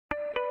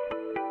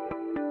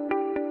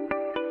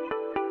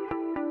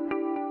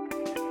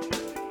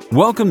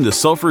Welcome to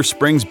Sulphur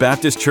Springs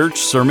Baptist Church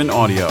Sermon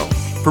Audio.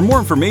 For more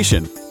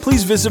information,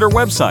 please visit our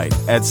website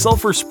at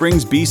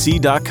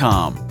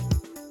sulphurspringsbc.com.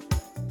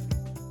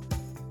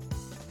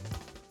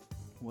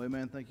 Well,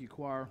 amen. Thank you,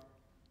 choir.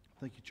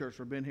 Thank you, church,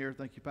 for being here.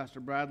 Thank you, Pastor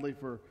Bradley,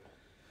 for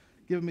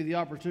giving me the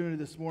opportunity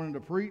this morning to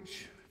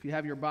preach. If you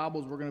have your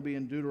Bibles, we're going to be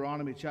in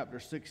Deuteronomy chapter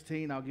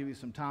 16. I'll give you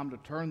some time to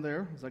turn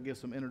there as I give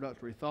some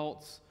introductory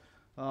thoughts.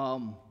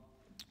 5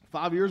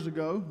 years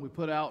ago, we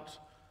put out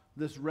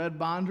this red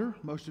binder.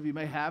 Most of you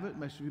may have it.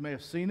 Most of you may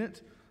have seen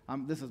it.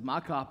 This is my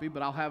copy,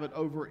 but I'll have it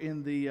over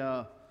in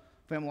the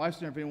Family Life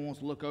Center if anyone wants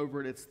to look over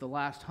it. It's the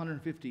last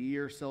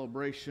 150-year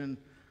celebration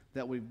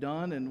that we've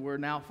done, and we're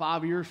now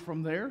 5 years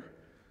from there,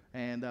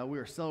 and we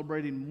are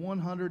celebrating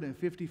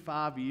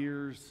 155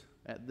 years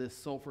at this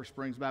Sulphur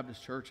Springs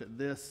Baptist Church at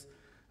this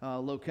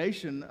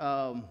location.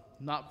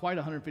 Not quite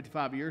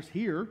 155 years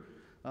here,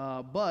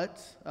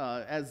 but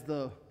as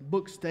the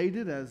book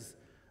stated, as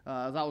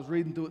I was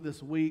reading through it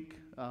this week,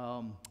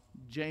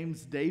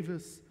 James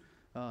Davis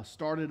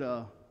started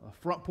a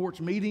front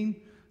porch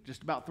meeting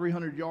just about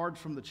 300 yards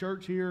from the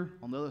church here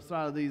on the other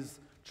side of these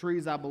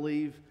trees, I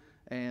believe,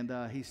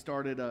 and he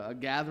started a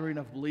gathering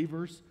of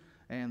believers,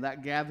 and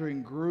that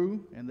gathering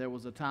grew, and there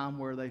was a time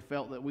where they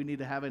felt that we need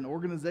to have an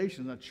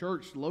organization, a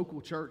church,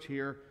 local church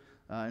here,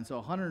 and so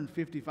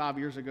 155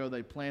 years ago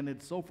they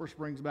planted Sulphur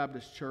Springs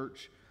Baptist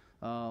Church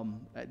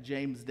at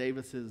James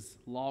Davis's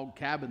log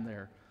cabin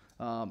there.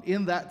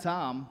 In that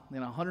time,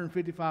 in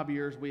 155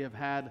 years, we have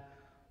had,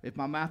 if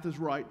my math is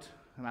right,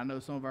 and I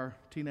know some of our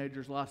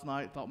teenagers last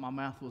night thought my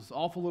math was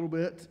off a little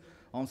bit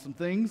on some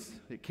things.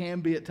 It can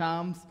be at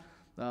times,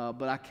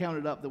 but I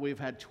counted up that we've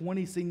had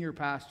 20 senior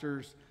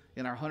pastors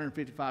in our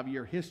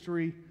 155-year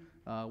history.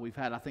 We've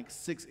had, I think,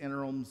 6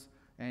 interims,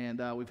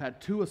 and we've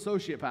had 2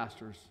 associate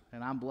pastors,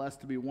 and I'm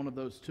blessed to be one of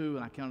those 2,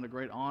 and I count it a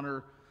great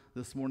honor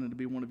this morning to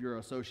be one of your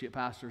associate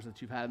pastors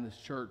that you've had in this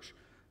church.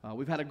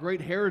 We've had a great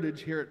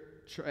heritage here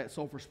at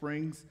Sulphur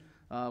Springs.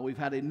 We've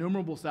had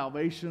innumerable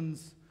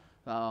salvations.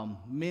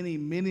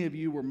 Many of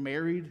you were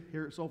married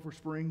here at Sulphur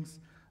Springs.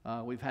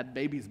 We've had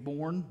babies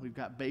born. We've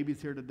got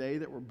babies here today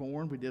that were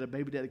born. We did a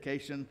baby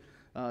dedication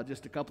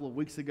just a couple of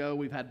weeks ago.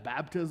 We've had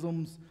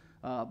baptisms.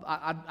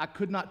 I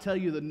could not tell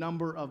you the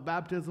number of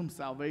baptisms,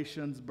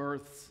 salvations,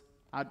 births.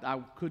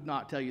 I could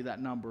not tell you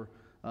that number,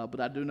 but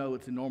I do know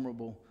it's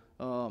innumerable.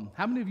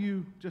 How many of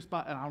you, and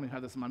I don't even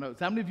have this in my notes,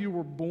 how many of you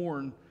were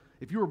born?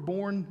 If you were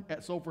born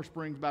at Sulphur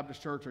Springs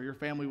Baptist Church or your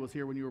family was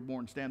here when you were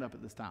born, stand up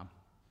at this time.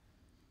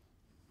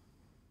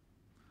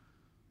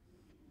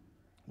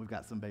 We've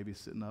got some babies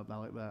sitting up. I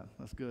like that.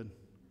 That's good.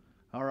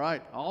 All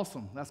right.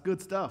 Awesome. That's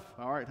good stuff.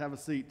 All right. Have a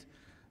seat.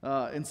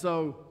 And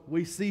so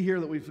we see here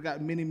that we've got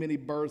many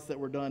births that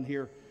were done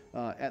here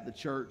at the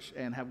church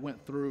and have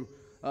went through.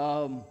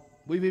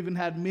 We've even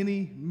had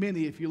many,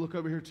 if you look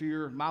over here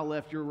to my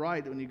left, your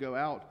right, when you go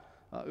out,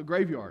 a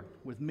graveyard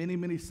with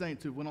many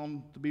saints who went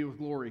on to be with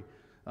glory.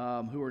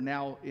 Who are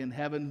now in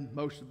heaven,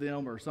 most of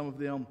them or some of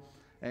them.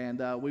 And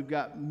we've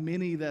got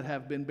many that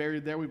have been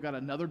buried there. We've got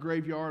another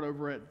graveyard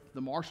over at the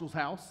Marshall's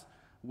house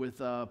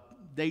with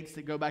dates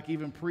that go back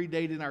even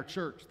predating our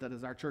church. That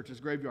is our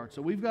church's graveyard.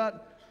 So we've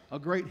got a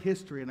great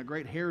history and a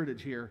great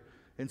heritage here.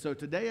 And so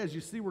today, as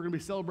you see, we're going to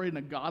be celebrating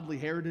a godly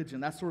heritage,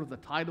 and that's sort of the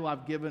title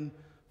I've given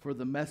for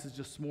the message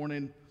this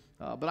morning.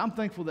 But I'm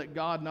thankful that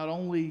God not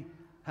only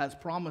has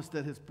promised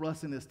that His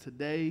blessing is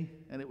today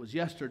and it was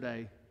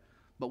yesterday,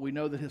 but we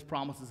know that His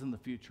promise is in the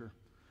future.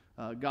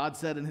 God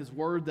said in His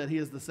Word that He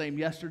is the same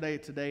yesterday,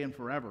 today, and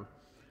forever.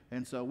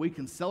 And so we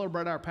can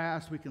celebrate our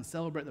past, we can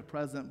celebrate the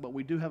present, but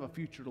we do have a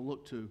future to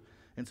look to.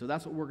 And so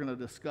that's what we're going to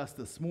discuss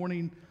this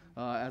morning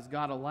as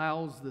God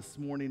allows this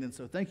morning. And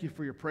so thank you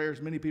for your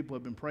prayers. Many people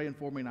have been praying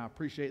for me, and I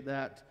appreciate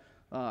that.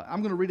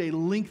 I'm going to read a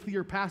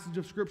lengthier passage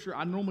of Scripture.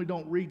 I normally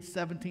don't read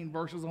 17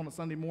 verses on a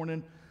Sunday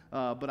morning,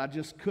 but I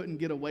just couldn't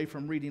get away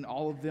from reading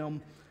all of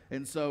them.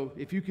 And so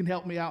if you can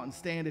help me out and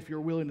stand if you're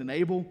willing and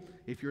able.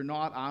 If you're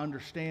not, I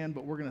understand,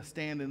 but we're going to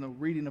stand in the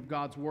reading of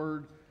God's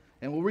Word.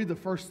 And we'll read the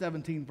first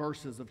 17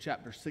 verses of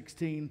chapter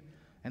 16,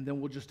 and then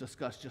we'll just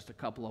discuss just a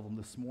couple of them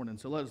this morning.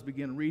 So let us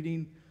begin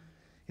reading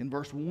in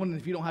verse 1. And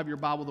if you don't have your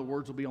Bible, the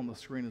words will be on the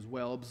screen as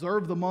well.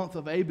 Observe the month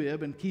of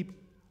Abib and keep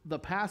the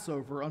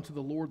Passover unto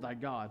the Lord thy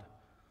God.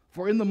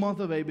 For in the month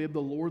of Abib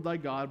the Lord thy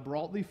God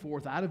brought thee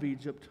forth out of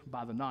Egypt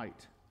by the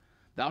night.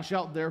 Thou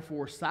shalt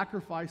therefore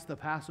sacrifice the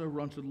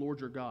Passover unto the Lord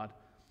your God,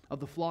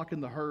 of the flock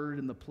and the herd,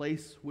 in the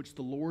place which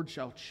the Lord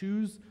shall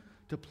choose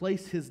to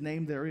place His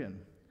name therein.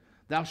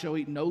 Thou shalt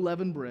eat no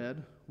leavened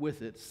bread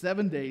with it.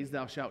 7 days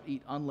thou shalt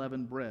eat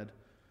unleavened bread.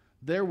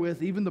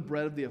 Therewith even the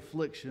bread of the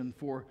affliction,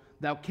 for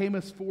thou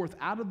camest forth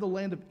out of the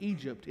land of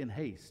Egypt in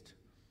haste,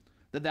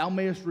 that thou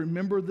mayest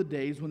remember the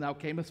days when thou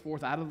camest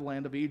forth out of the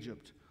land of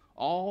Egypt,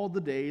 all the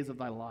days of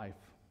thy life.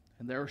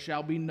 And there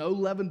shall be no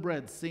leavened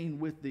bread seen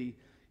with thee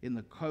in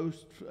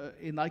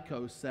thy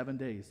coast 7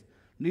 days.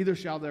 Neither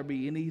shall there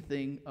be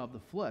anything of the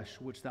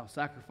flesh which thou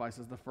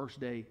sacrificest the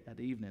first day at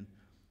evening.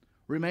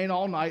 Remain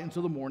all night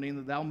until the morning,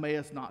 that thou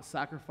mayest not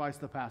sacrifice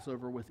the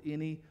Passover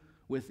within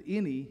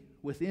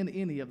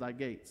any of thy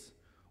gates.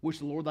 which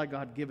the Lord thy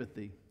God giveth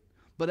thee.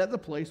 But at the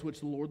place which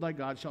the Lord thy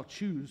God shall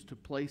choose to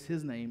place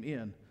his name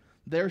in,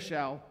 there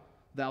shalt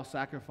thou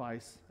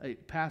sacrifice a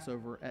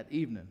Passover at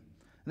evening,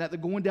 and at the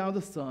going down of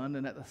the sun,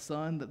 and at the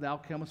sun that thou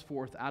comest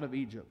forth out of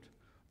Egypt.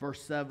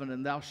 Verse 7,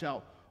 and thou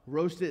shalt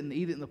roast it and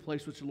eat it in the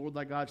place which the Lord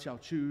thy God shall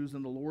choose,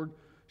 and the Lord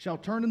shall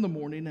turn in the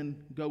morning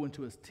and go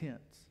into his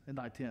tents, in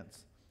thy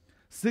tents.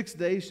 6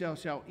 days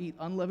shalt eat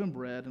unleavened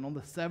bread, and on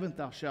the seventh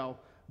thou shalt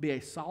be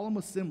a solemn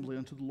assembly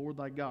unto the Lord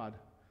thy God,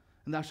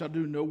 and thou shalt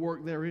do no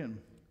work therein.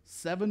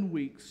 7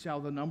 weeks shall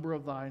the number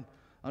of thine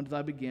unto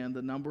thy begin,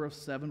 the number of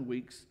 7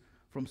 weeks,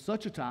 from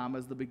such a time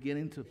as the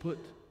beginning to put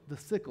the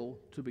sickle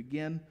to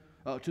begin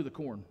to the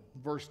corn.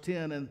 Verse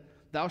 10, and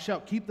thou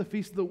shalt keep the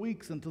feast of the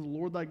weeks unto the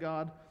Lord thy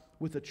God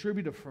with a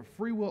tribute of a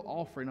freewill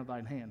offering of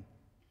thine hand,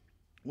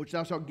 which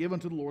thou shalt give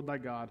unto the Lord thy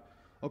God,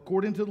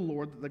 according to the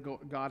Lord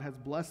that God has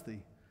blessed thee.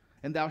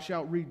 And thou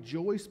shalt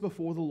rejoice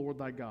before the Lord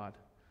thy God,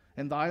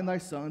 and thy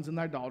sons, and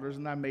thy daughters,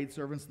 and thy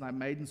maidservants, and thy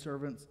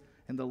maidservants,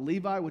 and the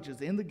Levi which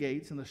is in the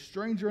gates, and the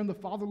stranger, and the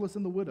fatherless,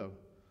 and the widow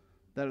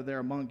that are there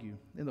among you,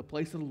 in the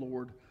place of the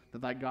Lord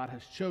that thy God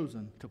has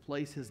chosen to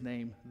place his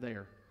name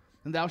there.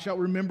 And thou shalt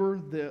remember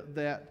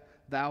that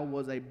thou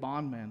was a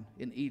bondman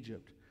in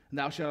Egypt, and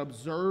thou shalt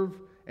observe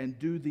and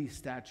do these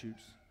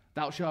statutes.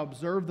 Thou shalt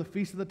observe the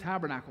feast of the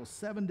Tabernacle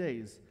 7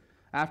 days.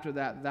 After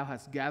that thou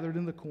hast gathered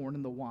in the corn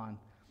and the wine.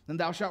 And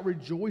thou shalt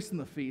rejoice in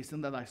the feast,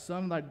 and that thy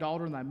son and thy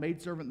daughter and thy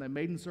maidservant and thy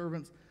maiden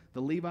servants,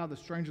 the Levi, the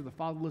stranger, the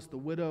fatherless, the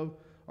widow,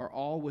 are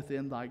all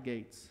within thy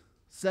gates.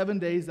 7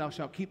 days thou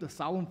shalt keep the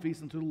solemn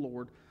feast unto the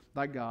Lord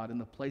thy God in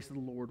the place of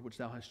the Lord which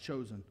thou hast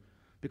chosen.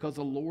 Because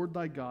the Lord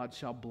thy God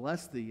shall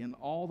bless thee in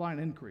all thine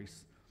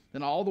increase.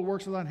 In all the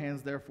works of thine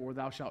hands, therefore,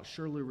 thou shalt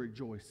surely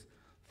rejoice.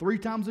 3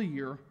 times a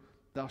year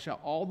thou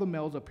shalt all the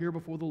males appear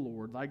before the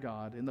Lord thy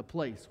God in the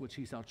place which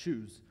he shall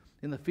choose,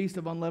 in the feast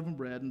of unleavened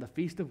bread, and the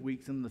feast of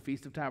weeks, and the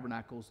feast of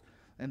tabernacles,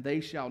 and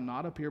they shall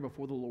not appear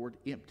before the Lord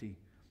empty.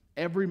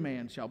 Every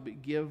man shall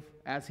give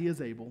as he is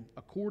able,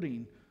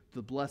 according to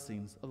the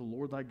blessings of the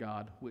Lord thy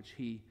God, which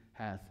he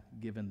hath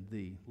given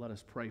thee. Let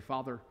us pray.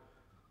 Father,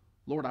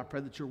 Lord, I pray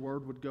that your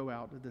word would go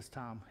out at this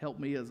time. Help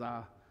me as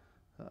I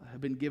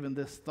have been given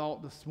this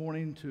thought this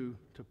morning to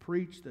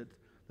preach, that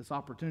this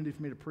opportunity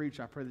for me to preach,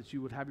 I pray that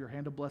you would have your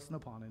hand of blessing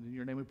upon it. In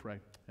your name we pray.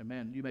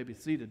 Amen. You may be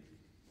seated.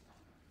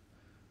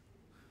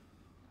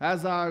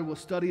 As I was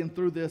studying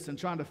through this and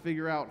trying to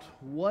figure out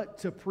what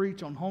to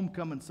preach on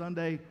Homecoming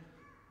Sunday,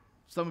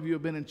 some of you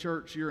have been in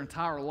church your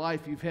entire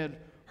life. You've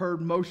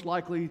heard most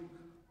likely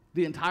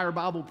the entire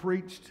Bible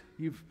preached.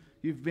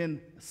 You've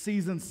been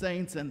seasoned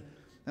saints, and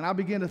I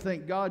began to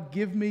think, God,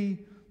 give me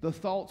the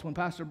thoughts when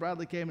Pastor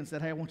Bradley came and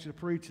said, hey, I want you to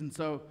preach. And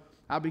so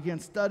I began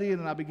studying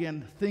and I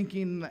began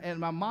thinking, and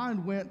my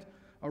mind went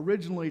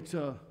originally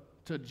to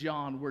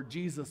John, where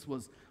Jesus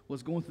was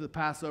going through the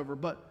Passover.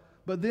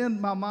 But then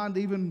my mind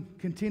even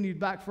continued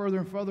back further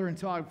and further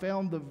until I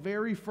found the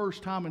very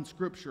first time in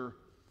Scripture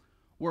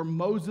where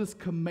Moses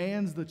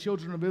commands the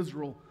children of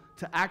Israel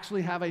to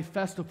actually have a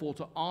festival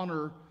to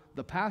honor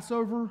the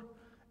Passover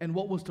and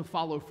what was to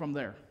follow from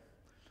there.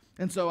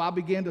 And so I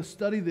began to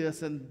study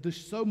this, and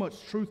just so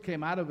much truth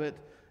came out of it.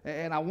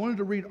 And I wanted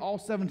to read all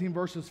 17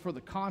 verses for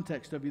the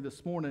context of you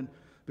this morning,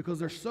 because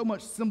there's so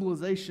much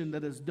symbolization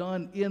that is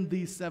done in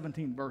these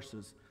 17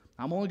 verses.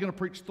 I'm only going to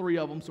preach 3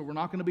 of them, so we're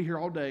not going to be here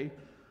all day.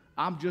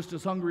 I'm just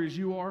as hungry as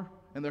you are,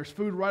 and there's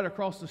food right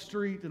across the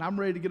street, and I'm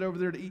ready to get over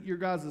there to eat your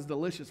guys'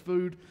 delicious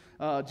food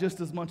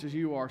just as much as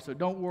you are. So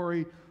don't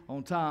worry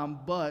on time,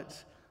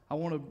 but I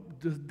want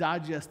to just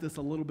digest this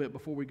a little bit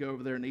before we go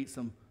over there and eat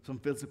some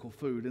physical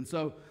food. And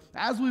so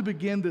as we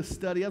begin this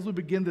study, as we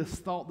begin this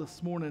thought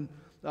this morning,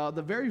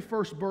 the very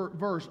first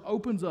verse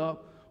opens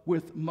up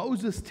with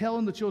Moses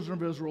telling the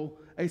children of Israel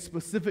a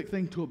specific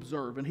thing to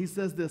observe. And he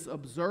says this: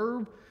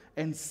 observe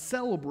and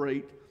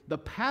celebrate the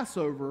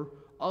Passover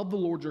of the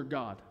Lord your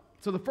God.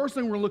 So the first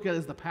thing we're going to look at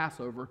is the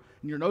Passover.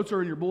 And your notes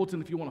are in your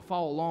bulletin if you want to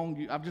follow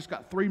along. I've just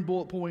got 3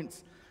 bullet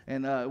points,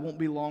 and it won't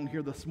be long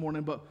here this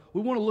morning. But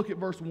we want to look at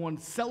verse 1,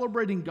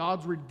 celebrating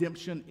God's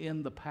redemption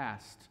in the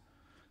past.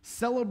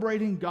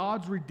 Celebrating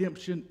God's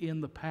redemption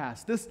in the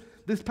past. This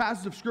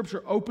passage of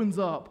Scripture opens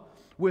up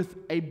with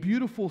a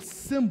beautiful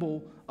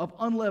symbol of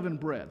unleavened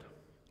bread.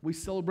 We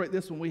celebrate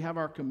this when we have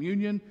our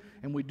communion,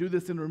 and we do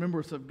this in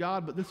remembrance of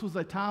God, but this was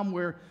a time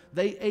where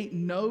they ate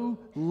no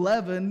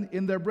leaven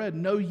in their bread,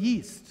 no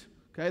yeast.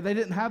 Okay, they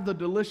didn't have the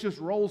delicious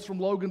rolls from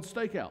Logan's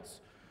Steakhouse.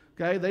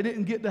 Okay, they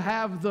didn't get to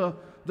have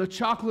the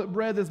chocolate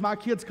bread, as my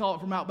kids call it,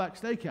 from Outback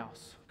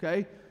Steakhouse.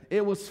 Okay,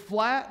 it was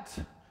flat,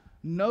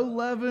 no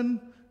leaven,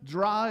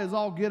 dry as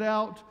all get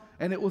out,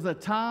 and it was a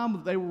time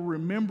that they were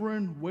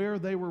remembering where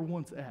they were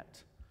once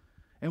at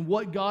and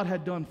what God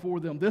had done for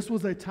them. This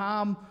was a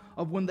time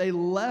of when they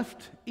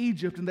left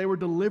Egypt and they were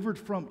delivered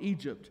from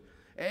Egypt.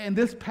 And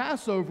this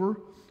Passover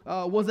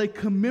was a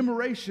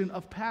commemoration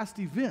of past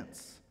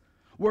events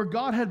where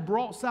God had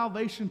brought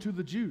salvation to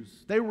the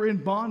Jews. They were in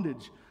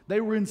bondage, they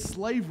were in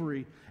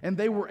slavery, and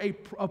they were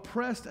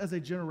oppressed as a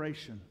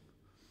generation.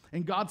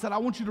 And God said, I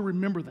want you to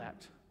remember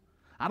that.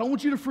 I don't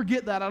want you to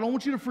forget that. I don't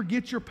want you to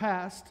forget your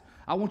past.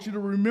 I want you to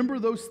remember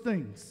those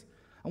things.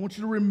 I want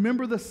you to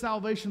remember the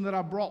salvation that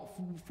I brought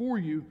for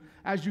you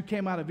as you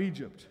came out of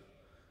Egypt.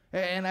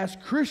 And as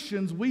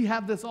Christians, we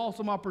have this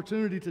awesome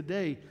opportunity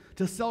today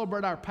to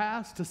celebrate our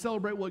past, to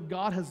celebrate what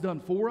God has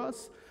done for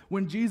us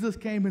when Jesus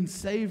came and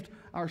saved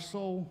our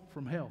soul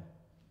from hell.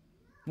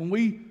 When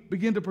we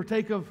begin to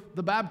partake of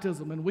the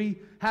baptism, and we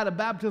had a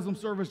baptism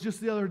service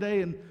just the other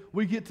day, and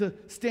we get to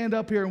stand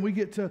up here and we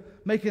get to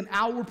make an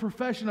outward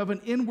profession of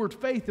an inward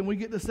faith, and we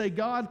get to say,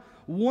 God,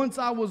 once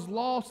I was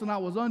lost and I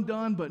was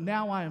undone, but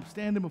now I am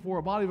standing before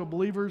a body of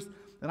believers,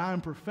 and I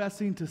am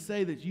professing to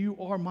say that you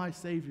are my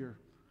Savior.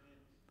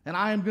 And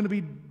I am going to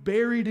be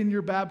buried in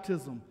your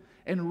baptism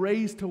and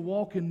raised to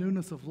walk in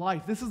newness of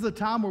life. This is a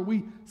time where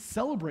we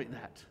celebrate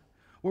that,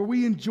 where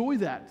we enjoy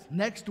that.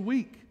 Next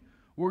week,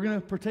 we're going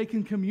to partake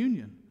in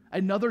communion,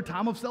 another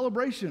time of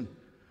celebration,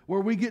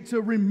 where we get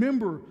to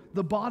remember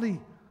the body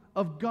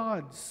of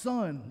God's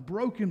Son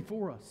broken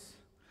for us,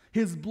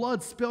 His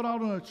blood spilled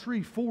out on a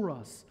tree for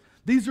us.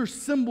 These are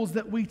symbols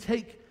that we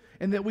take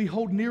and that we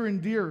hold near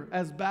and dear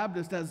as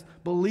Baptists, as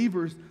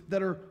believers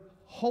that are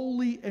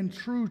holy and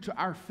true to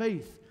our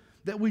faith,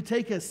 that we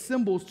take as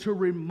symbols to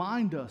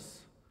remind us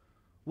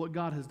what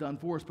God has done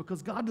for us,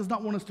 because God does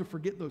not want us to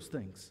forget those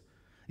things.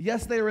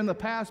 Yes, they are in the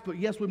past, but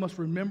yes, we must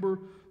remember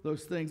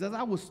those things. As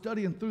I was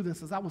studying through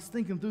this, as I was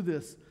thinking through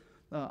this,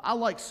 I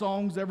like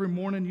songs every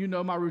morning. You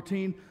know my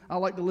routine. I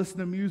like to listen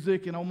to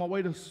music, and on my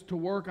way to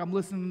work, I'm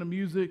listening to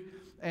music,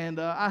 and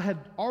I had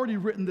already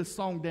written this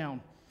song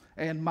down.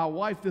 And my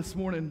wife this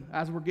morning,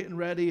 as we're getting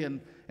ready, and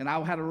I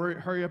had to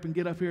hurry up and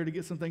get up here to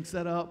get some things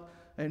set up,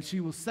 and she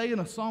was saying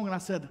a song, and I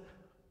said,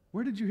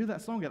 where did you hear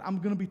that song at? I'm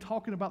going to be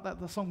talking about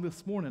the song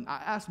this morning.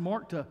 I asked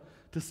Mark to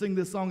sing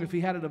this song if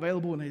he had it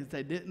available, and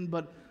they didn't,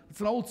 but it's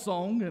an old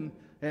song,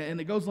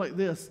 and it goes like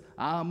this.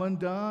 I'm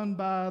undone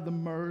by the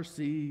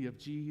mercy of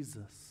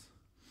Jesus.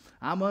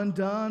 I'm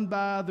undone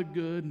by the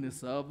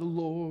goodness of the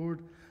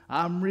Lord.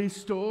 I'm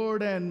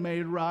restored and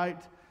made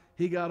right.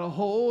 He got a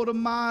hold of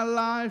my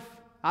life.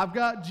 I've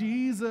got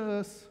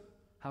Jesus.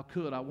 How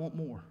could I want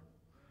more?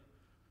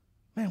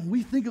 Man, when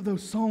we think of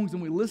those songs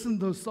and we listen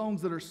to those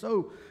songs that are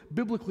so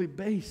biblically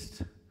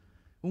based,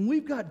 when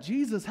we've got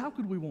Jesus, how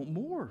could we want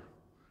more?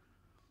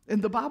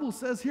 And the Bible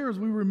says here, as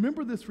we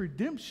remember this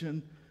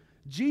redemption,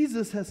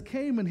 Jesus has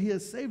came and He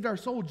has saved our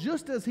soul,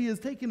 just as He has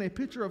taken a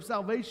picture of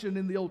salvation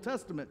in the Old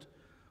Testament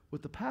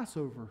with the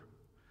Passover.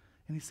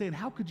 And He's saying,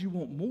 how could you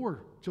want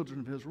more, children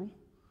of Israel?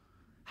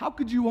 How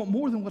could you want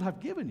more than what I've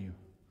given you?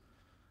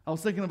 I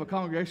was thinking of a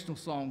congregational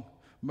song.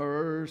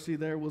 Mercy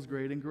there was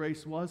great and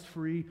grace was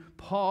free.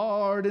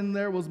 Pardon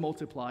there was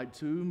multiplied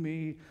to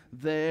me.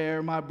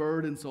 There my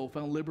burdened soul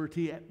found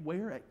liberty.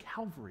 Where? At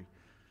Calvary.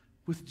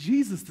 With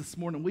Jesus this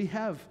morning, we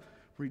have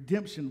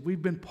redemption.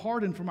 We've been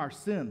pardoned from our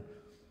sin.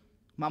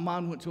 My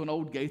mind went to an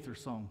old Gaither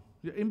song.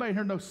 Anybody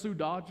here know Sue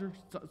Dodges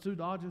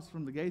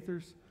from the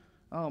Gaithers?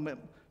 Oh, man.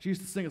 She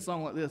used to sing a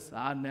song like this.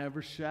 I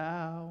never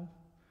shall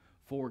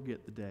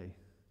forget the day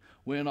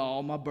when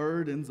all my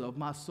burdens of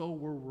my soul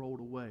were rolled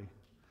away.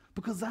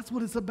 Because that's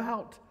what it's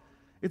about.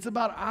 It's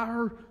about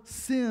our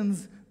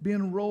sins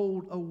being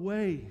rolled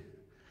away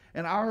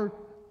and our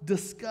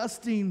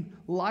disgusting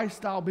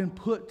lifestyle being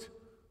put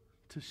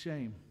to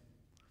shame.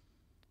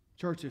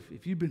 Church,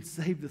 if you've been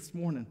saved this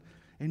morning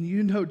and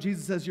you know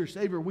Jesus as your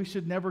Savior, we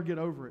should never get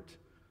over it.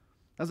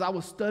 As I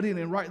was studying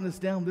and writing this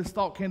down, this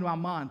thought came to my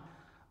mind.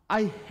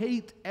 I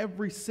hate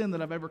every sin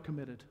that I've ever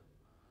committed.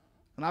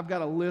 And I've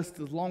got a list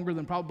that's longer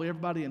than probably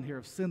everybody in here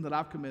of sin that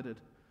I've committed.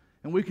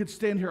 And we could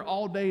stand here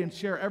all day and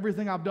share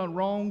everything I've done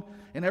wrong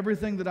and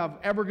everything that I'm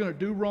ever going to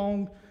do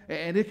wrong,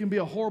 and it can be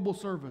a horrible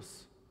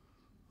service.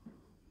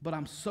 But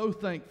I'm so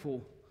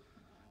thankful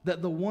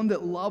that the one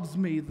that loves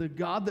me, the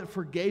God that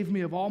forgave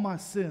me of all my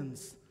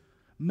sins,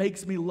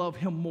 makes me love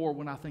Him more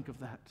when I think of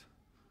that.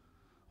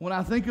 When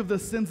I think of the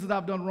sins that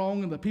I've done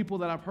wrong and the people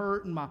that I've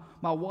hurt and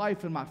my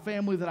wife and my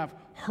family that I've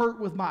hurt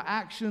with my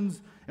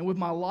actions and with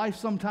my life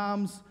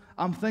sometimes,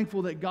 I'm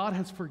thankful that God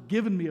has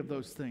forgiven me of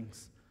those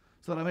things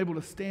so that I'm able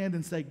to stand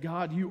and say,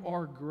 God, you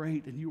are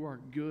great and you are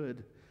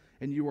good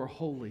and you are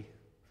holy.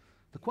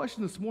 The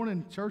question this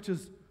morning, church,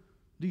 is,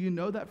 do you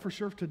know that for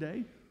sure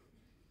today?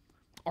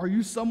 Are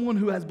you someone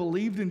who has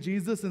believed in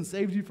Jesus and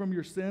saved you from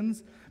your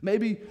sins?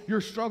 Maybe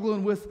you're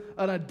struggling with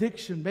an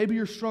addiction. Maybe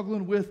you're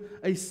struggling with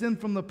a sin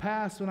from the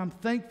past. And I'm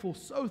thankful,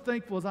 so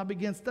thankful, as I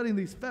began studying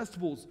these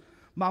festivals,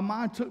 my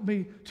mind took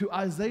me to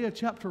Isaiah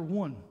chapter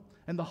 1.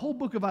 And the whole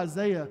book of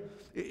Isaiah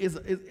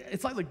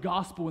it's like the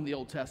gospel in the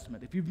Old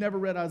Testament. If you've never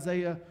read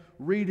Isaiah,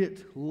 read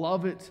it,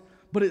 love it.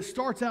 But it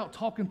starts out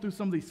talking through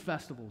some of these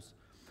festivals.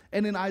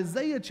 And in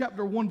Isaiah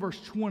chapter 1,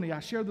 verse 20, I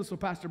shared this with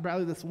Pastor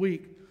Bradley this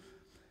week.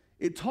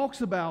 It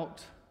talks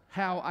about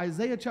how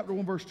Isaiah chapter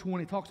 1, verse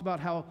 20 talks about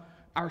how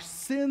our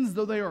sins,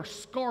 though they are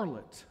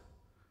scarlet,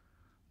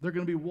 they're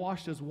going to be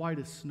washed as white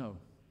as snow.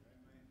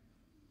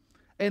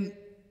 And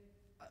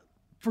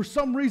for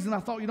some reason, I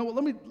thought, you know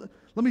what,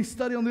 let me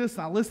study on this.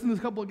 And I listened to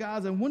a couple of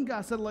guys, and one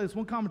guy said it like this,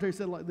 one commentator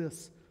said it like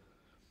this.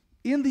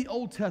 In the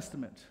Old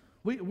Testament,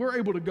 We're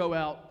able to go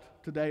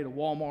out today to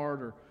Walmart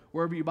or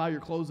wherever you buy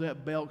your clothes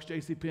at, Belk's,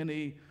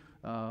 JCPenney,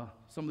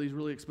 some of these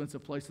really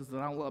expensive places that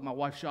I don't let my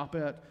wife shop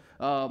at.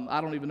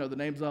 I don't even know the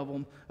names of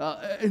them.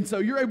 And so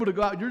you're able to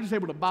go out, you're just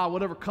able to buy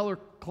whatever color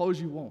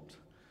clothes you want.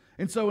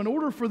 And so in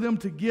order for them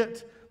to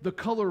get the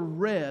color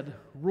red,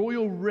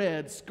 royal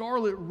red,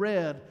 scarlet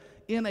red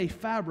in a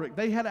fabric,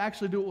 they had to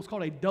actually do what was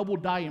called a double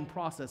dyeing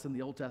process in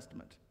the Old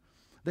Testament.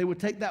 They would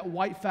take that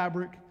white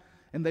fabric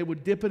and they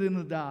would dip it in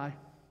the dye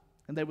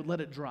and they would let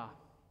it dry.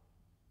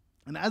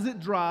 And as it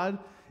dried,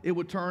 it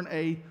would turn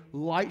a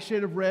light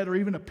shade of red or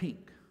even a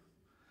pink.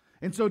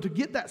 And so to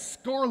get that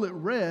scarlet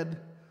red,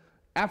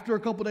 after a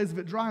couple of days of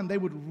it drying, they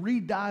would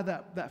re-dye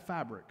that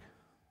fabric.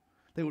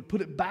 They would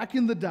put it back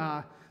in the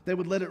dye, they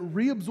would let it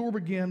reabsorb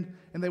again,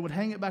 and they would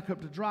hang it back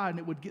up to dry, and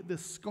it would get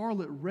this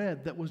scarlet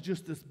red that was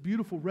just this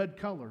beautiful red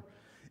color.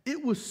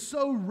 It was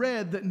so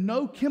red that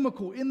no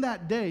chemical in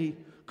that day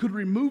could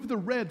remove the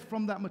red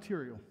from that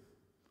material.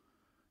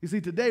 You see,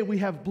 today we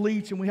have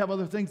bleach and we have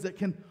other things that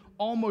can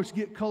almost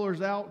get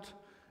colors out.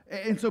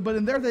 And so, but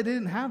in there they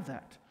didn't have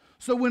that.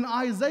 So when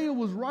Isaiah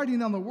was writing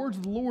down the words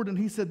of the Lord and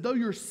he said, though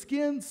your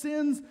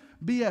sins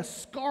be as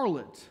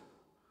scarlet,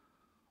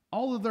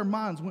 all of their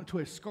minds went to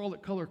a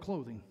scarlet color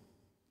clothing.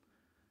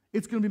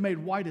 It's going to be made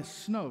white as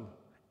snow.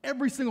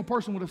 Every single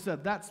person would have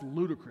said, that's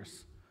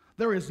ludicrous.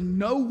 There is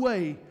no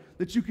way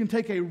that you can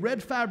take a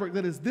red fabric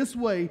that is this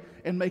way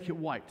and make it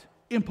white.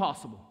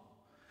 Impossible.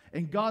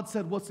 And God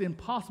said, what's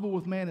impossible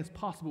with man is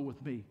possible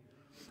with me.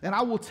 And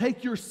I will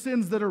take your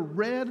sins that are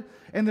red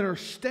and that are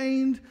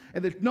stained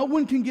and that no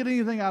one can get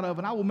anything out of,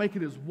 and I will make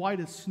it as white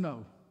as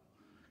snow.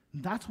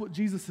 And that's what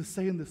Jesus is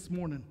saying this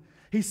morning.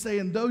 He's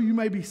saying, though you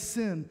may be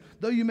sin,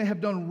 though you may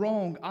have done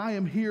wrong, I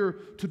am here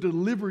to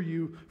deliver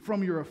you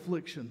from your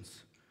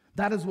afflictions.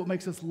 That is what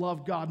makes us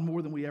love God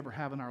more than we ever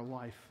have in our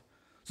life.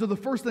 So the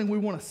first thing we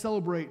want to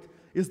celebrate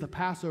is the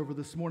Passover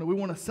this morning. We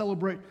want to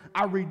celebrate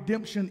our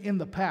redemption in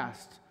the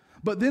past.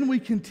 But then we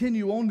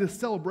continue on this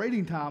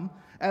celebrating time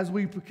as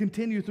we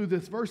continue through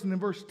this verse. And in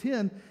verse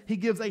 10, he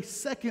gives a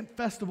second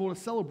festival to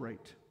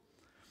celebrate.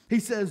 He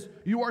says,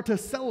 you are to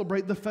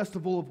celebrate the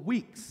festival of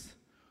weeks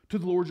to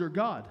the Lord your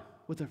God,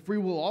 with a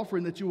freewill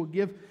offering that you will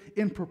give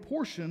in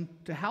proportion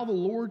to how the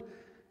Lord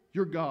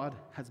your God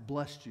has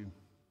blessed you.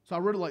 So I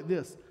wrote it like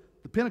this.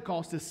 The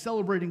Pentecost is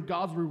celebrating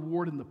God's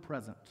reward in the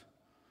present.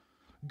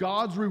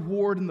 God's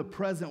reward in the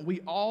present. We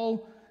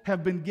all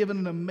have been given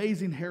an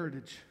amazing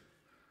heritage.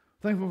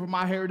 Thankful for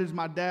my heritage,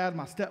 my dad,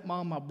 my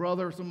stepmom, my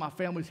brother, some of my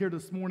family's here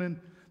this morning.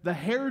 The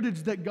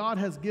heritage that God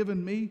has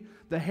given me,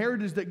 the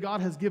heritage that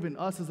God has given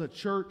us as a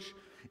church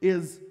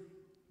is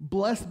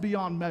blessed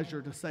beyond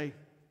measure, to say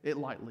it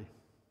lightly.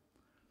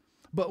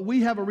 But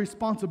we have a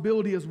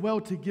responsibility as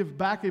well to give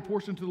back a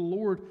portion to the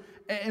Lord.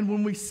 And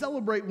when we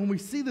celebrate, when we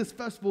see this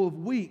festival of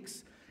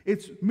weeks,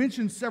 it's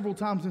mentioned several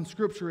times in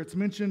Scripture. It's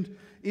mentioned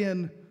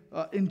in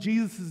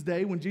Jesus'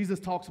 day when Jesus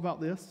talks about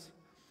this.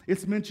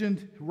 It's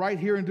mentioned right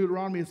here in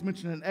Deuteronomy. It's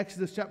mentioned in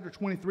Exodus chapter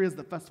 23 as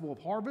the festival of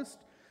harvest.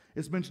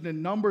 It's mentioned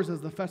in Numbers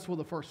as the festival of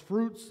the first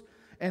fruits.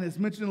 And it's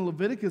mentioned in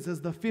Leviticus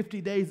as the 50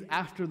 days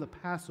after the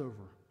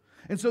Passover.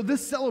 And so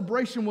this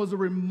celebration was a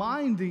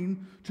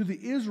reminding to the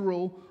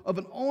Israel of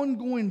an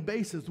ongoing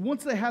basis.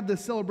 Once they had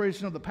this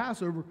celebration of the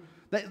Passover,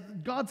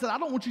 that God said, I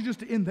don't want you just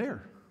to end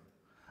there.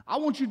 I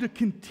want you to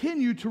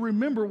continue to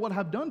remember what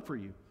I've done for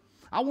you.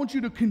 I want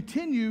you to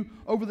continue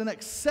over the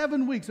next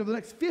 7 weeks, over the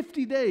next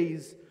 50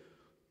 days,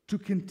 to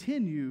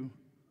continue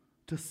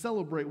to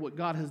celebrate what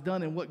God has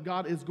done and what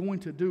God is going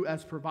to do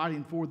as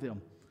providing for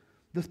them.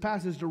 This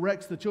passage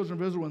directs the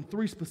children of Israel in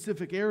 3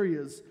 specific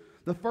areas.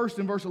 The first,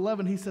 in verse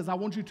 11, he says, I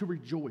want you to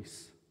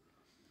rejoice.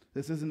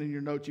 This isn't in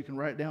your notes, you can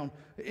write it down.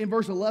 In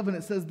verse 11,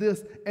 it says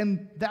this,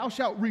 and thou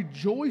shalt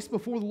rejoice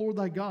before the Lord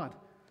thy God.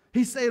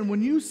 He's saying,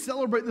 when you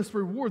celebrate this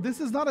reward, this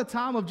is not a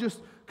time of just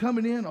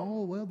coming in,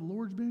 oh, well, the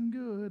Lord's been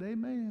good,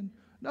 amen.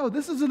 No,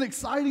 this is an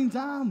exciting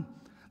time.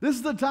 This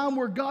is the time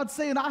where God's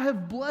saying, I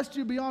have blessed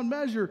you beyond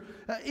measure.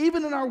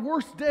 Even in our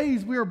worst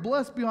days, we are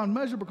blessed beyond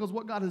measure because of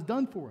what God has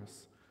done for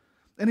us.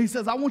 And he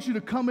says, I want you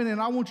to come in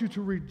and I want you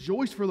to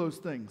rejoice for those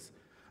things.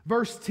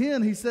 Verse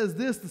 10, he says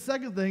this, the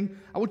second thing,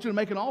 I want you to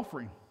make an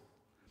offering.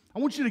 I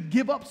want you to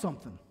give up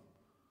something.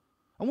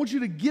 I want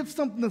you to give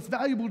something that's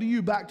valuable to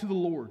you back to the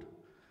Lord.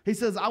 He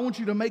says, I want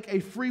you to make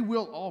a free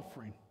will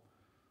offering.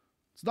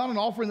 It's not an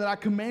offering that I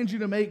command you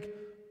to make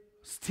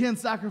 10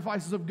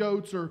 sacrifices of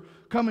goats or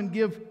come and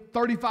give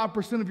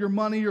 35% of your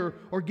money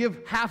or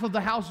give half of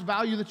the house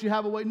value that you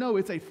have away. No,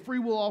 it's a free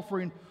will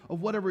offering of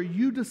whatever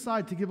you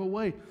decide to give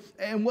away.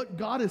 And what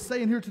God is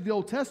saying here to the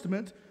Old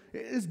Testament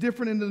is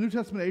different in the New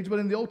Testament age, but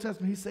in the Old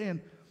Testament he's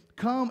saying,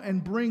 come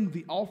and bring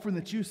the offering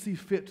that you see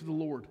fit to the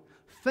Lord,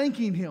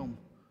 thanking him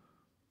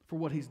for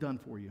what he's done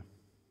for you.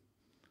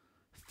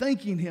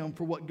 Thanking him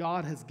for what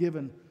God has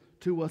given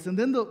to us. And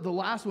then the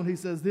last one, he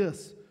says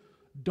this,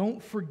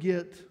 don't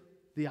forget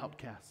the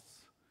outcasts.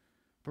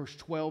 Verse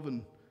 12,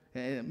 and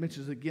it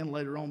mentions again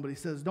later on, but he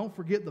says, don't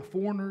forget the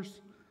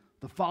foreigners,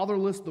 the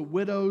fatherless, the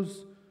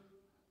widows,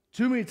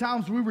 Too many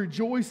times we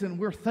rejoice and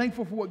we're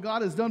thankful for what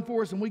God has done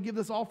for us, and we give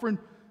this offering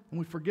and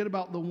we forget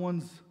about the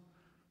ones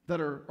that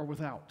are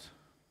without.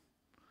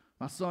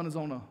 My son is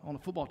on a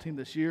football team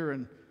this year,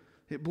 and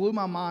it blew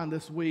my mind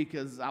this week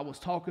as I was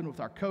talking with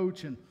our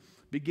coach and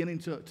beginning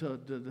to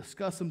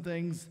discuss some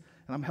things,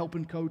 and I'm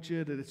helping coach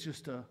it, and it's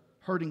just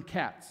herding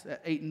cats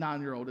at 8 and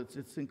 9-year-old.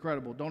 It's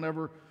incredible. Don't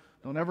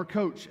ever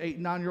coach 8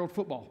 and 9-year-old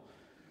football.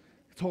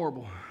 It's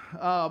horrible.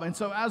 And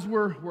so as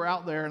we're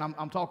out there, and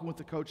I'm talking with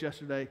the coach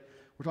yesterday,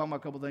 we're talking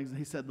about a couple things, and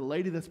he said the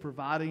lady that's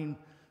providing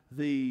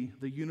the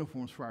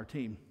uniforms for our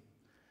team,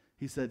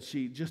 he said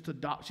she's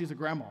a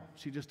grandma.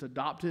 She just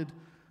adopted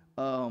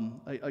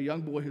a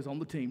young boy who's on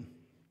the team,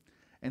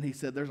 and he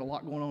said there's a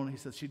lot going on. He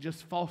said she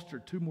just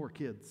fostered 2 more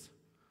kids.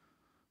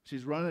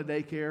 She's running a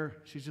daycare.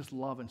 She's just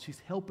loving. She's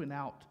helping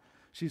out.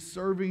 She's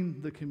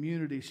serving the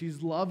community.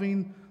 She's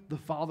loving the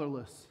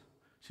fatherless.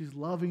 She's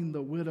loving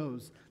the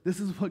widows. This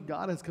is what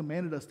God has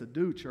commanded us to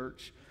do,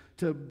 church,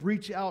 to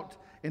reach out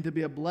and to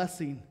be a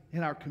blessing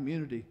in our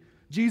community.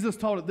 Jesus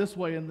taught it this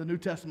way in the New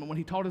Testament. When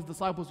he taught his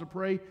disciples to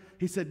pray,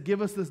 he said,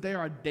 give us this day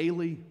our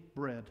daily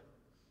bread.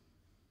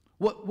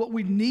 What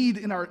we need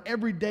in our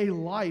everyday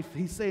life,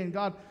 he's saying,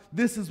 God,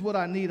 this is what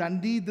I need. I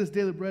need this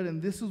daily bread,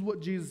 and this is what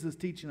Jesus is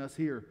teaching us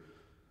here.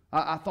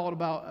 I thought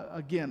about,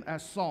 again,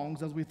 as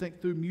songs, as we think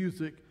through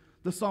music,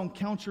 the song,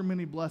 Count Your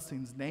Many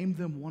Blessings, name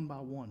them one by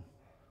one.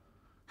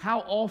 How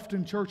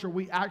often, church, are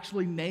we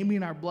actually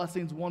naming our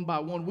blessings one by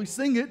one? We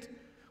sing it.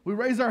 We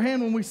raise our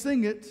hand when we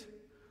sing it.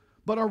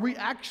 But are we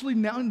actually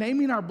now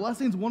naming our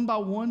blessings one by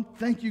one?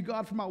 Thank you,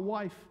 God, for my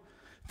wife.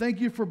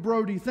 Thank you for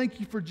Brody. Thank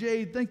you for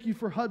Jade. Thank you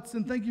for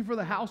Hudson. Thank you for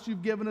the house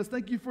you've given us.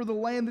 Thank you for the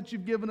land that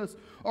you've given us.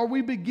 Are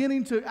we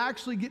beginning to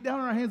actually get down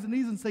on our hands and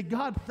knees and say,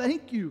 God,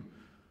 thank you?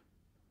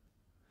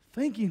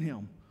 Thanking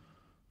him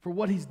for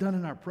what he's done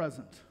in our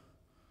present.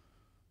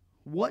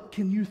 What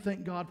can you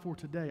thank God for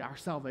today? Our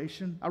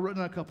salvation. I wrote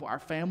down a couple. Our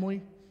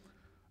family,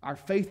 our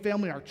faith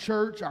family, our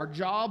church, our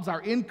jobs,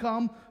 our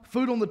income,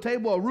 food on the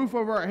table, a roof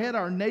over our head,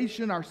 our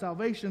nation, our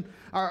salvation,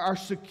 our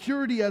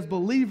security as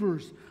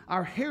believers,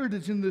 our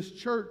heritage in this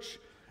church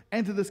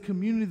and to this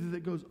community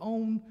that goes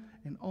on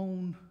and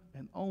on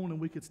and on. And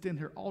we could stand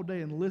here all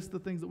day and list the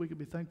things that we could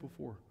be thankful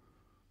for.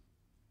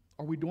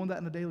 Are we doing that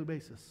on a daily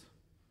basis?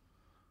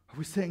 Are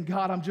we saying,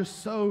 God, I'm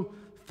just so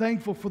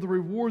thankful for the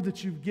reward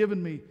that you've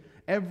given me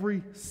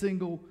every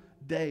single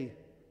day?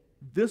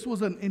 This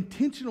was an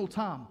intentional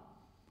time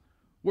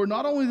where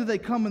not only did they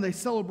come and they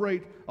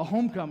celebrate a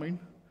homecoming,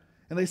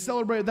 and they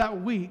celebrated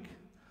that week,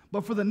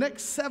 but for the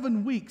next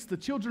 7 weeks, the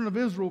children of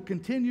Israel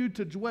continued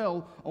to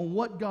dwell on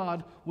what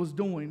God was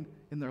doing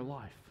in their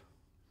life,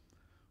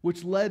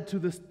 which led to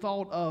this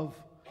thought of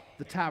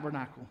the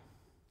tabernacle.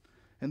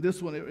 And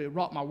this one, it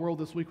rocked my world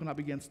this week when I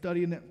began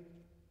studying it.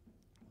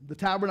 The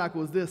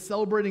tabernacle is this: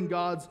 celebrating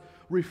God's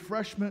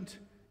refreshment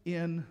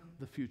in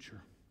the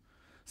future.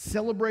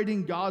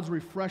 Celebrating God's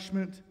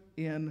refreshment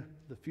in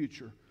the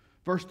future.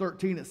 Verse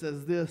 13, it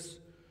says this: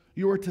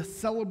 you are to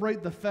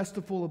celebrate the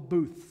festival of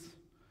booths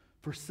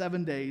for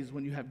 7 days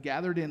when you have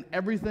gathered in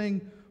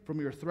everything from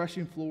your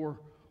threshing floor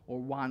or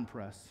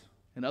winepress.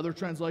 In other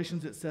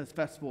translations, it says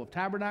festival of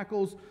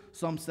tabernacles.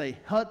 Some say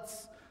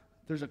huts.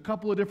 There's a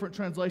couple of different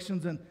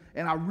translations, and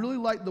I really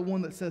like the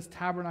one that says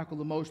tabernacle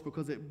the most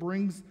because it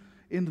brings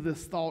into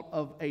this thought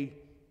of a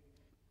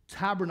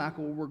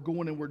tabernacle where we're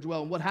going and we're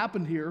dwelling. What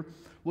happened here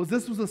was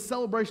this was a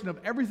celebration of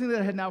everything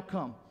that had now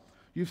come.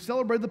 You've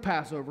celebrated the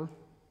Passover.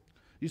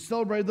 You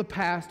celebrated the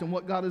past and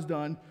what God has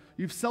done.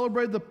 You've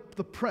celebrated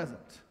the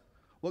present,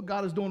 what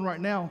God is doing right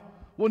now.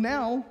 Well,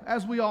 now,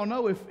 as we all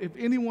know, if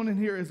anyone in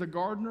here is a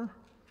gardener,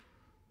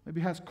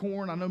 maybe has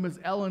corn. I know Ms.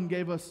 Ellen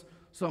gave us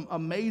some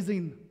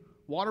amazing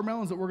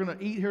watermelons that we're going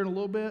to eat here in a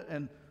little bit.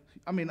 And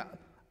I mean,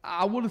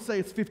 I would say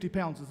it's 50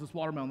 pounds is this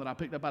watermelon that I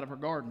picked up out of her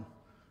garden.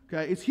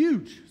 Okay, it's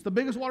huge. It's the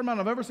biggest watermelon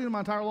I've ever seen in my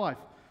entire life.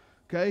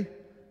 Okay,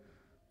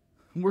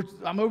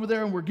 I'm over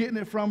there and we're getting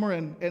it from her,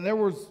 and there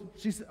was,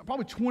 she's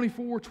probably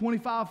 24,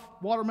 25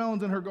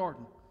 watermelons in her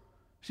garden.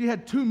 She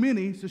had too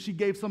many, so she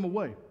gave some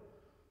away.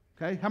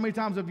 Okay, how many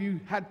times have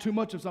you had too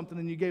much of something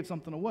and you gave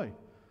something away?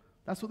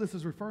 That's what this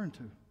is referring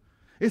to.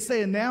 It's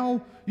saying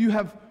now you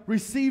have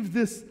received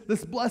this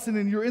blessing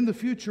and you're in the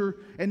future,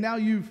 and now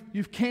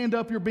you've canned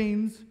up your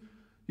beans.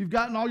 You've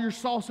gotten all your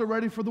salsa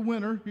ready for the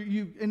winter,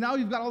 and now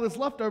you've got all this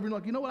left over, and you're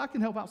like, you know what, I can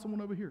help out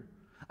someone over here.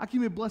 I can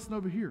be a blessing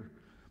over here.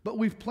 But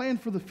we've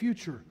planned for the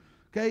future.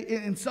 Okay,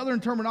 in Southern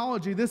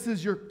terminology, this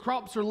is your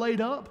crops are laid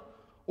up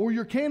or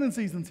your canning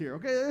season's here.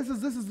 Okay, this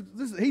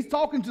is he's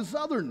talking to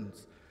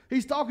Southerns.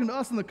 He's talking to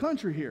us in the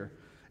country here.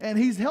 And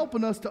he's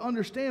helping us to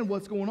understand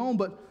what's going on,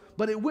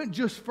 but it went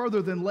just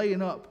further than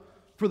laying up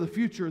for the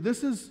future.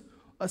 This is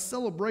a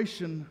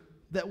celebration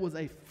that was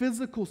a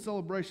physical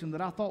celebration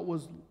that I thought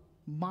was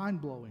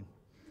mind-blowing,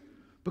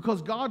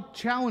 because God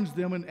challenged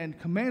them and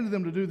commanded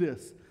them to do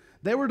this.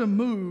 They were to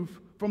move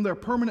from their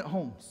permanent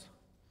homes.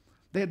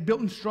 They had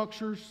built in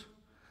structures.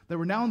 They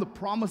were now in the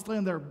promised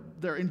land.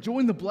 They're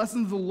enjoying the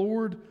blessings of the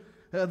Lord.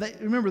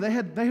 They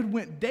had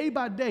went day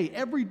by day,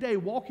 every day,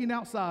 walking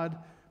outside,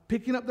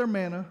 picking up their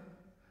manna,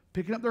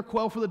 picking up their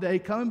quail for the day,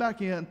 coming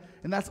back in,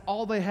 and that's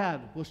all they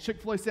had was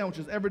Chick-fil-A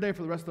sandwiches every day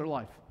for the rest of their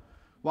life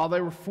while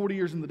they were 40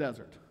 years in the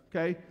desert,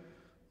 okay?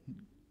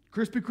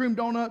 Krispy Kreme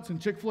donuts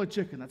and Chick-fil-A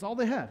chicken, that's all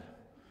they had,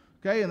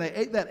 okay? And they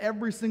ate that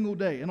every single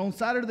day. And on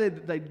Saturday,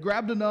 they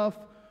grabbed enough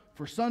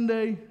for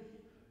Sunday,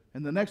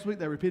 and the next week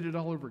they repeated it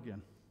all over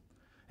again.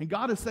 And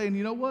God is saying,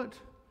 you know what?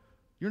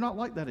 You're not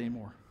like that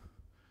anymore.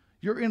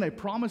 You're in a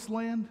promised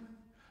land.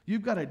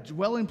 You've got a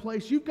dwelling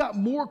place. You've got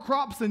more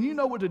crops than you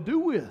know what to do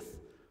with.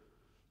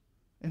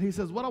 And he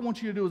says, what I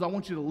want you to do is I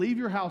want you to leave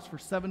your house for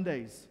 7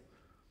 days.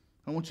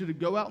 I want you to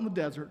go out in the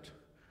desert.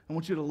 I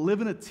want you to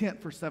live in a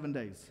tent for 7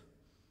 days.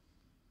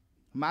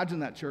 Imagine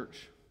that,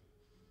 church.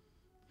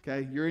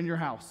 Okay, you're in your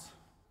house.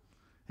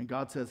 And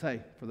God says,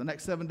 hey, for the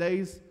next 7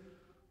 days,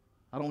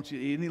 I don't want you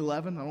to eat any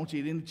leaven. I don't want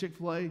you to eat any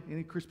Chick-fil-A,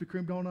 any Krispy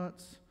Kreme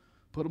donuts.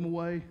 Put them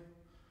away.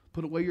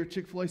 Put away your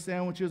Chick-fil-A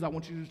sandwiches. I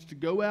want you just to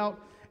go out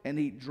and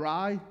eat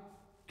dry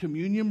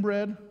communion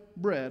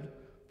bread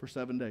for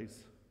 7 days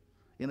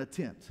in a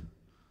tent.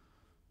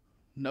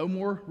 No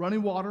more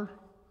running water,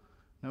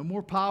 no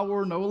more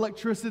power, no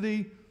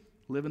electricity.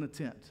 Live in a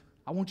tent.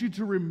 I want you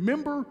to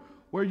remember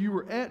where you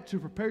were at to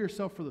prepare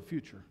yourself for the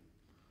future.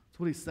 That's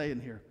what he's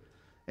saying here.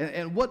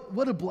 And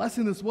what a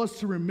blessing this was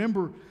to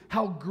remember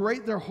how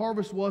great their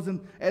harvest was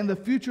and the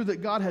future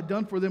that God had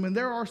done for them. And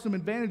there are some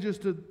advantages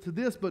to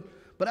this, but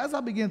as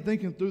I began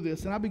thinking through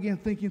this, and I began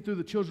thinking through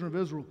the children of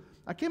Israel,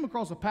 I came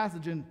across a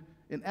passage in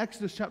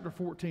Exodus chapter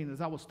 14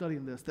 as I was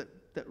studying this that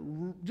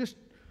just,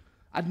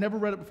 I'd never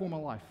read it before in my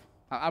life.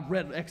 I've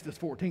read Exodus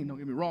 14, don't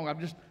get me wrong.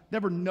 I've just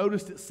never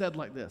noticed it said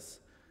like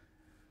this.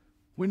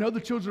 We know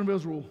the children of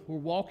Israel were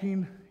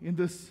walking in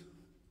this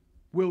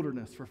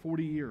wilderness for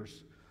 40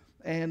 years.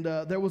 And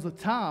there was a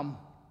time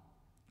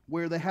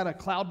where they had a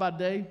cloud by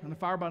day and a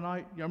fire by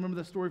night. Y'all remember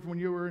that story from when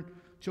you were in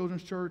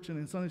children's church and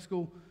in Sunday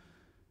school?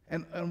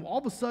 And all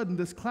of a sudden,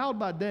 this cloud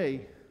by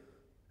day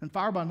and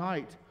fire by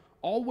night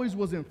always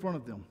was in front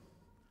of them.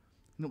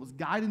 And it was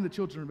guiding the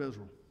children of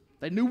Israel.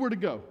 They knew where to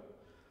go.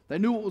 They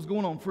knew what was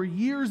going on. For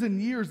years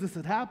and years, this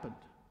had happened.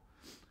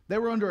 They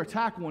were under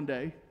attack one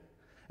day,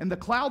 and the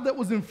cloud that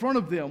was in front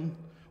of them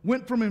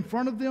went from in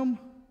front of them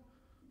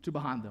to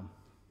behind them.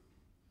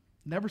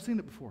 Never seen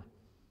it before.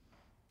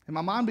 And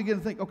my mind began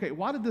to think, okay,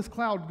 why did this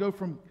cloud go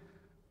from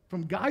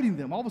guiding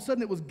them? All of a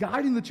sudden, it was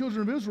guiding the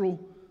children of Israel,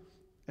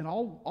 and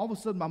all of a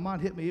sudden, my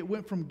mind hit me. It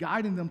went from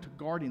guiding them to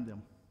guarding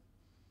them.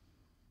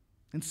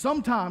 And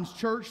sometimes,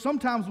 church,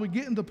 sometimes we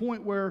get to the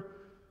point where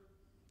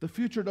the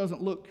future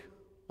doesn't look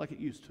like it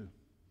used to.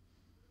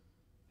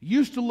 It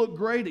used to look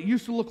great. It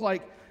used to look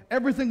like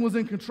everything was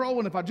in control,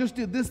 and if I just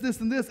did this, this,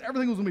 and this,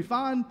 everything was going to be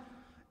fine.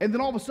 And then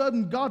all of a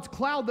sudden, God's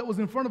cloud that was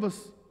in front of us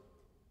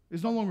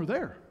is no longer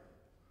there.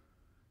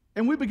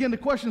 And we begin to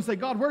question and say,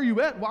 God, where are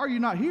you at? Why are you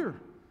not here?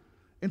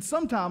 And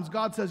sometimes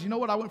God says, you know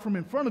what? I went from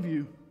in front of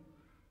you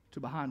to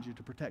behind you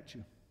to protect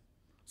you.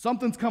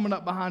 Something's coming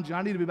up behind you.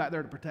 I need to be back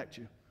there to protect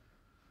you.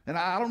 And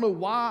I don't know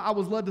why I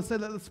was led to say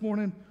that this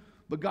morning,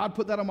 but God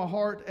put that on my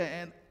heart.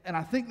 And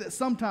I think that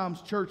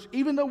sometimes, church,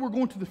 even though we're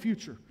going to the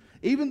future,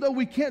 even though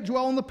we can't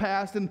dwell on the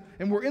past and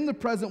we're in the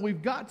present,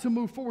 we've got to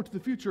move forward to the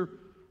future.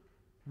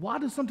 Why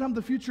does sometimes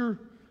the future,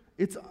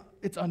 it's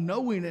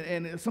unknowing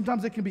and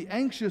sometimes it can be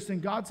anxious,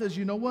 and God says,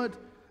 you know what?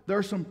 There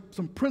are some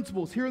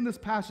principles here in this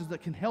passage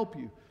that can help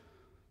you.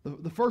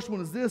 The first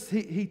one is this.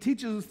 He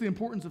teaches us the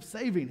importance of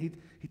saving.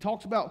 He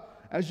talks about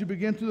as you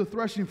begin through the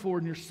threshing floor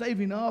and you're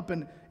saving up,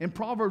 and in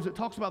Proverbs it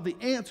talks about the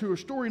ants who are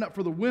storing up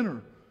for the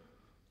winter,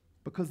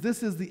 because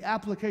this is the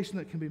application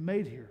that can be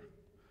made here.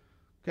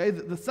 Okay,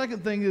 the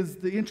second thing is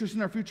the interest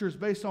in our future is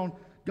based on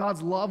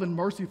God's love and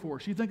mercy for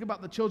us. You think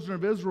about the children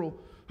of Israel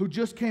who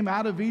just came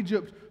out of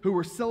Egypt, who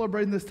were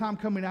celebrating this time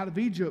coming out of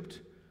Egypt,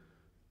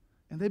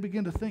 and they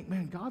begin to think,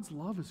 man, God's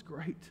love is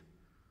great.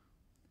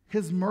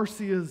 His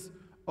mercy is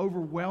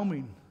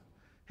overwhelming.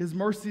 His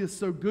mercy is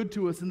so good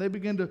to us, and they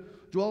begin to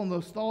dwell on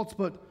those thoughts.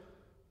 But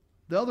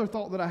the other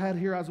thought that I had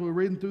here as we were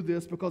reading through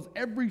this, because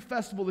every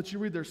festival that you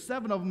read, there's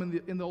 7 of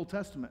them in the Old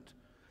Testament.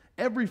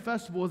 Every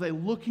festival is a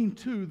looking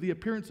to the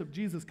appearance of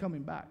Jesus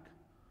coming back.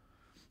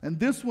 And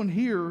this one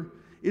here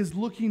is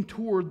looking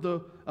toward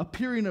the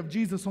appearing of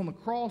Jesus on the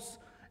cross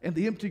and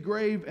the empty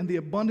grave and the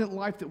abundant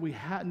life that we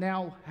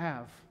now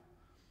have.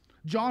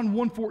 John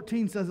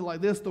 1:14 says it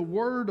like this: the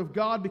Word of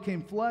God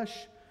became flesh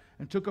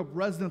and took up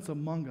residence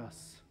among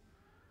us.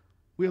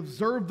 We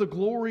observed the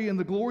glory of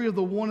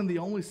the one and the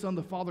only Son,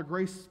 the Father,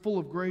 full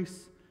of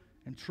grace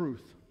and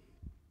truth.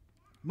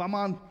 My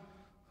mind,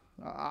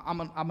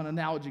 I'm an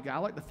analogy guy. I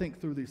like to think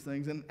through these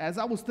things. And as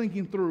I was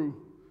thinking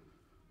through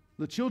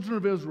the children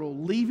of Israel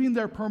leaving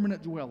their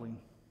permanent dwelling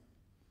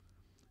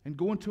and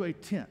going to a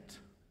tent,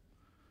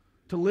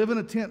 to live in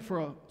a tent for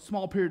a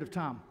small period of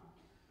time,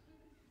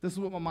 this is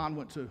what my mind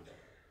went to.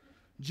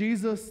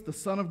 Jesus, the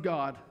Son of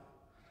God,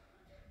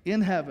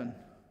 in heaven,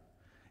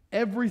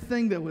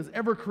 everything that was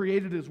ever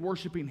created is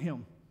worshiping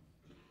him.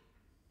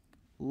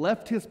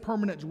 Left his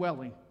permanent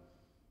dwelling,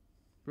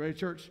 ready,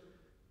 church?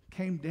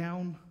 Came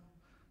down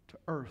to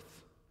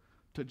earth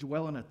to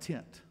dwell in a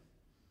tent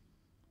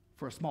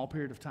for a small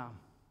period of time.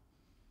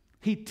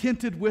 He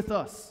tented with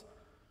us.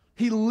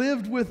 He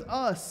lived with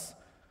us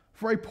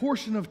for a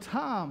portion of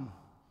time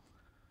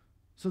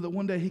so that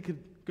one day he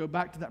could go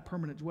back to that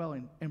permanent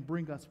dwelling and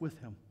bring us with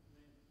him.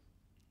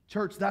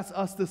 Church, that's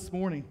us this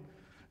morning.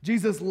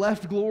 Jesus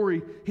left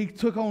glory. He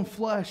took on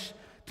flesh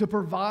to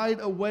provide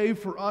a way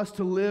for us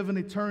to live in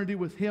eternity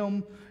with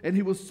him. And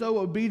he was so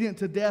obedient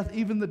to death,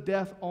 even the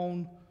death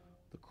on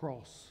the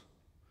cross.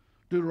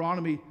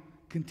 Deuteronomy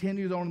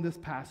continues on in this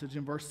passage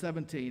in verse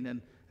 17.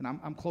 And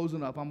I'm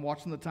closing up. I'm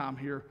watching the time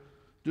here.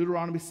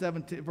 Deuteronomy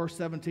 17, verse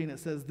 17, it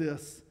says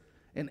this,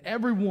 and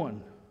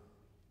everyone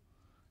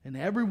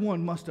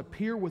must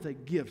appear with a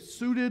gift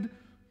suited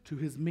to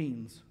his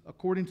means,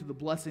 according to the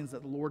blessings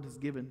that the Lord has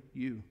given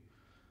you.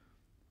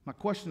 My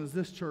question is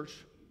this,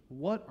 church: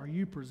 what are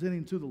you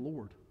presenting to the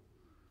Lord?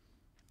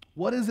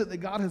 What is it that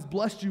God has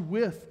blessed you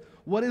with?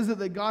 What is it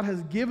that God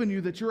has given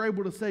you that you're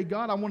able to say,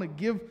 God, I want to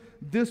give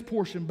this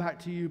portion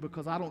back to you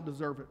because I don't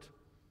deserve it.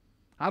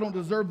 I don't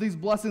deserve these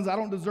blessings. I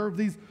don't deserve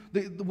these,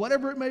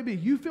 whatever it may be.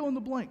 You fill in the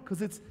blank,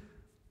 because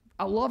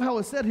I love how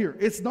it's said here.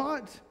 It's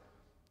not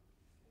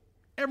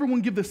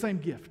everyone give the same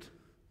gift.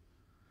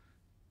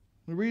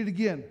 Let me read it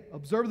again.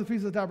 Observe the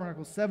Feast of the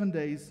Tabernacle 7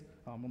 days.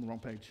 Oh, I'm on the wrong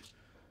page.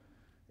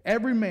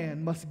 Every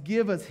man must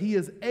give as he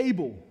is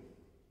able,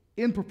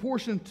 in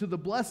proportion to the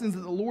blessings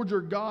that the Lord your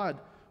God,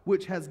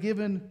 which has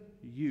given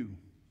you.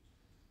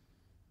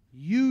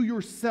 You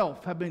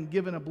yourself have been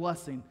given a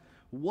blessing.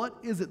 What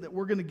is it that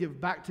we're going to give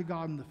back to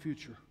God in the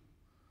future?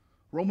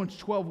 Romans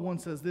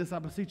 12:1 says this, I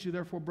beseech you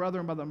therefore,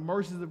 brethren, by the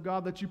mercies of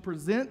God, that you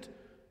present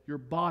your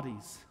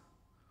bodies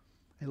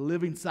a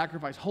living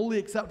sacrifice, wholly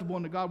acceptable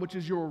unto God, which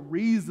is your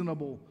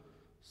reasonable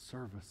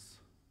service.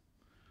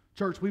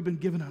 Church, we've been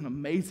given an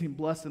amazing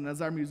blessing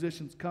as our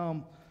musicians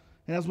come,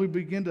 and as we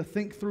begin to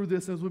think through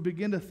this, as we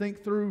begin to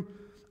think through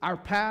our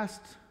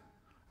past,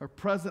 our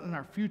present, and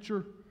our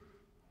future.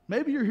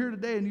 Maybe you're here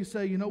today and you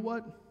say, you know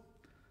what?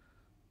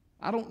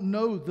 I don't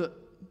know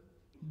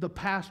the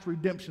past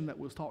redemption that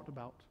was talked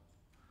about.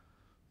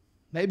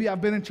 Maybe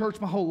I've been in church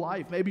my whole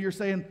life. Maybe you're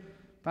saying,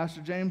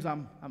 Pastor James,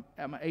 I'm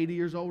 80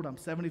 years old, I'm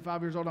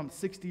 75 years old, I'm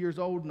 60 years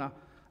old, and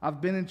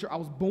I've been in church. I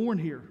was born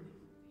here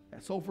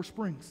at Sulphur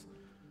Springs.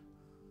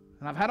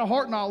 And I've had a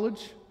heart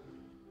knowledge.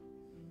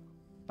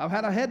 I've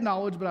had a head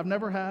knowledge, but I've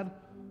never had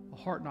a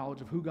heart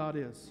knowledge of who God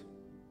is.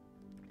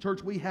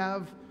 Church, we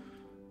have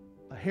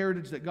a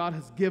heritage that God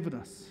has given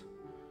us.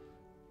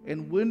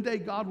 And one day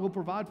God will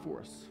provide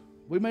for us.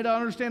 We may not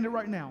understand it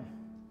right now,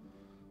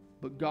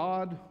 but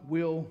God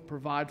will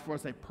provide for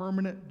us a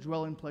permanent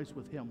dwelling place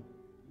with him.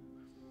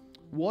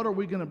 What are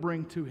we going to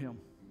bring to him?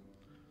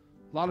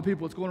 A lot of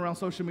people, it's going around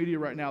social media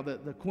right now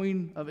that the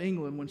Queen of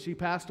England, when she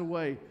passed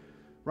away,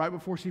 right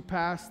before she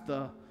passed,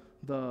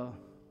 the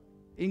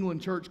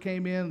England church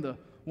came in,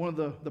 one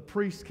of the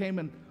priests came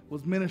and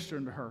was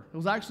ministering to her. It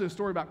was actually a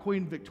story about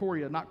Queen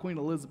Victoria, not Queen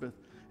Elizabeth,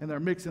 and they're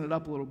mixing it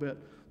up a little bit.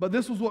 But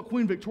this was what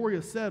Queen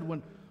Victoria said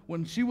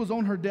when she was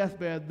on her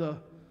deathbed.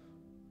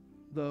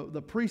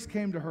 The priest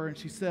came to her and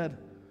she said,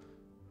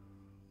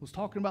 was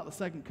talking about the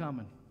second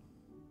coming.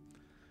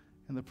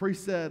 And the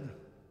priest said,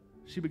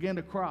 she began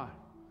to cry.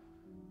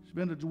 She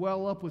began to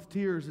well up with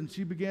tears, and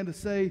she began to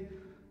say,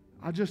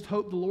 I just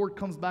hope the Lord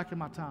comes back in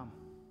my time.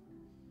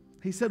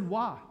 He said,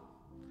 why?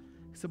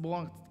 He said,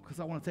 well,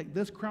 because I want to take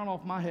this crown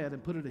off my head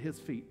and put it at his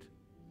feet.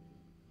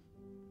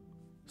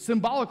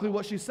 Symbolically,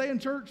 what she's saying,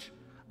 church,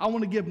 I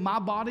want to give my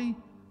body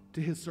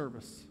to his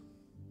service.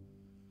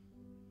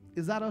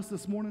 Is that us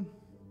this morning?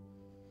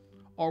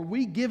 Are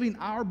we giving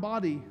our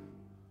body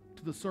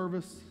to the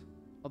service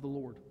of the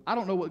Lord? I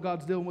don't know what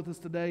God's dealing with us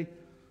today.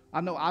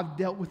 I know I've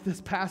dealt with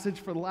this passage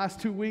for the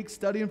last 2 weeks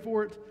studying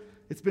for it.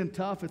 It's been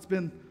tough. It's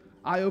been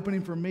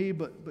eye-opening for me.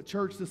 But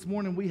church, this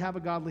morning we have a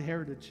godly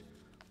heritage.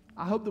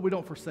 I hope that we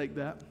don't forsake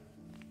that.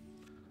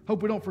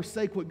 Hope we don't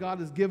forsake what God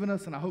has given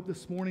us. And I hope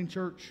this morning,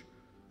 church,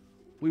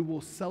 we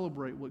will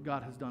celebrate what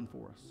God has done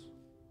for us.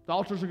 The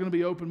altars are going to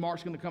be open.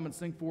 Mark's going to come and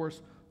sing for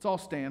us. Let's all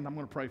stand. I'm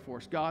going to pray for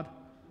us. God,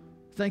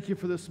 thank you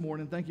for this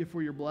morning. Thank you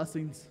for your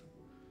blessings,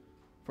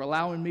 for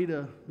allowing me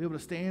to be able to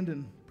stand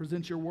and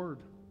present your word.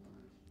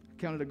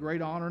 I count it a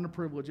great honor and a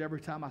privilege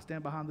every time I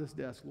stand behind this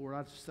desk, Lord.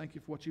 I just thank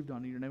you for what you've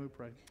done. In your name we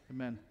pray.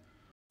 Amen.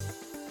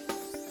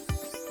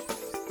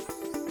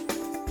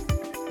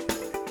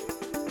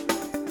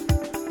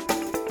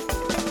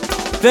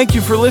 Thank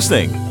you for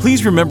listening.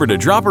 Please remember to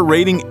drop a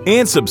rating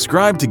and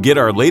subscribe to get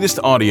our latest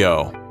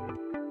audio.